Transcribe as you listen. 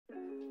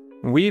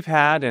We've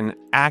had an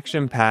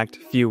action-packed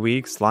few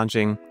weeks,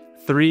 launching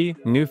 3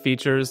 new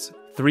features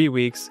 3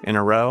 weeks in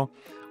a row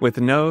with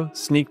no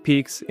sneak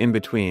peeks in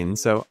between.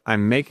 So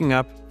I'm making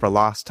up for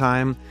lost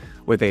time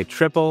with a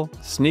triple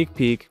sneak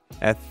peek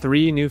at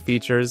 3 new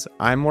features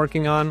I'm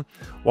working on,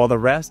 while the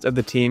rest of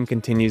the team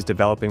continues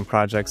developing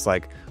projects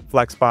like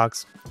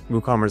Flexbox,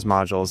 WooCommerce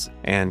modules,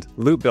 and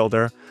Loop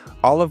Builder,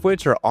 all of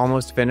which are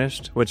almost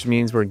finished, which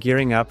means we're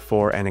gearing up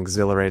for an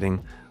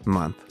exhilarating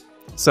month.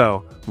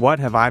 So, what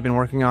have I been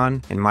working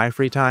on in my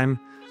free time?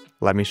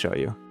 Let me show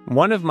you.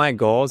 One of my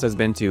goals has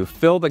been to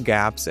fill the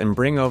gaps and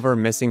bring over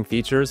missing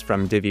features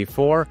from Divi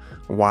 4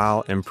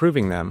 while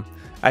improving them.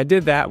 I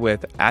did that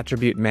with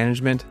attribute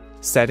management,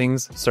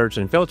 settings, search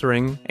and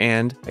filtering,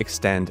 and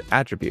extend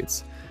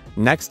attributes.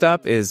 Next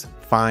up is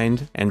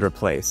find and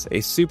replace,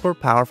 a super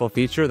powerful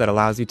feature that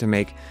allows you to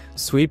make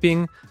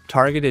sweeping,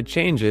 targeted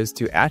changes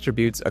to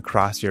attributes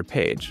across your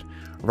page.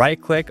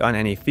 Right-click on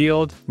any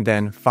field,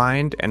 then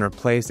find and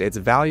replace its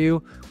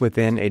value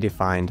within a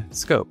defined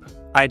scope.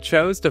 I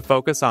chose to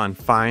focus on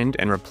find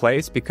and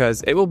replace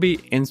because it will be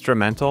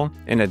instrumental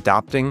in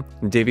adopting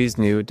Divi's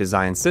new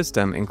design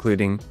system,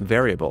 including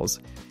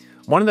variables.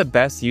 One of the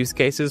best use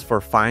cases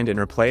for find and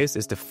replace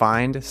is to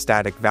find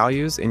static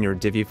values in your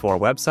Divi 4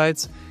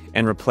 websites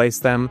and replace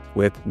them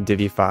with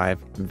Divi 5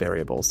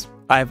 variables.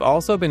 I've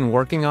also been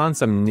working on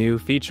some new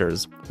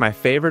features, my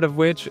favorite of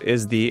which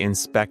is the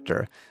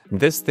inspector.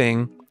 This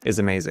thing is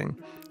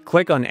amazing.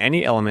 Click on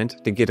any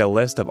element to get a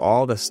list of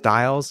all the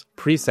styles,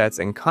 presets,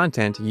 and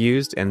content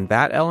used in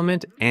that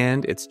element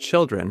and its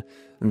children.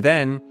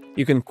 Then,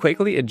 you can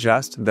quickly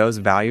adjust those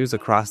values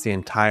across the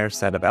entire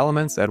set of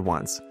elements at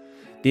once.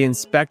 The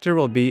inspector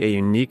will be a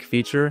unique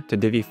feature to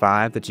Divi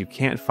 5 that you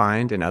can't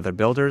find in other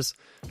builders.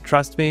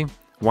 Trust me,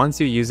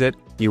 once you use it,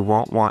 you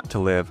won't want to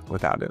live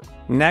without it.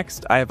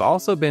 Next, I have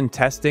also been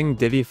testing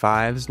Divi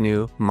 5's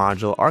new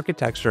module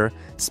architecture,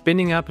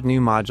 spinning up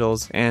new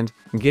modules, and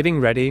getting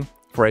ready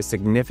for a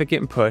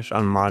significant push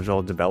on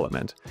module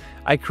development.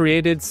 I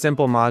created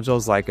simple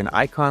modules like an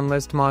icon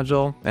list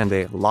module and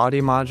a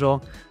Lottie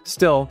module.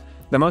 Still,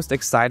 the most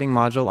exciting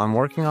module I'm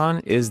working on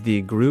is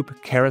the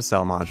group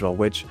carousel module,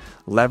 which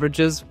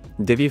leverages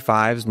Divi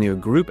 5's new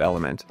group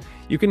element.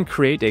 You can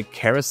create a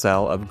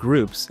carousel of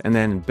groups and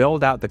then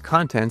build out the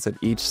contents of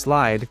each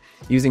slide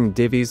using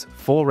Divi's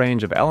full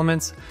range of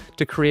elements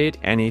to create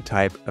any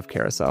type of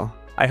carousel.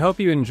 I hope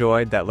you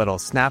enjoyed that little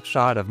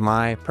snapshot of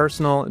my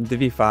personal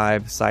Divi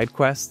 5 side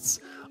quests,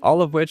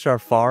 all of which are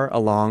far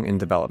along in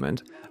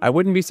development. I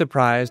wouldn't be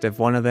surprised if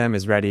one of them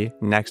is ready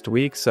next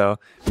week, so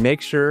make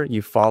sure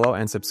you follow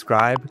and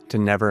subscribe to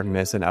never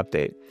miss an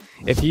update.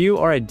 If you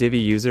are a Divi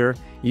user,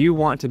 you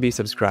want to be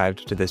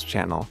subscribed to this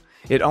channel.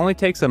 It only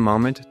takes a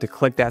moment to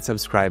click that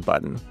subscribe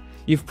button.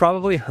 You've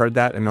probably heard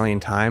that a million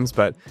times,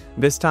 but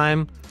this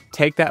time,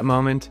 take that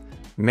moment,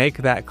 make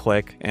that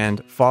click,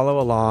 and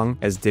follow along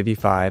as Divi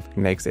 5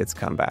 makes its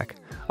comeback.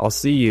 I'll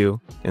see you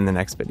in the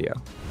next video.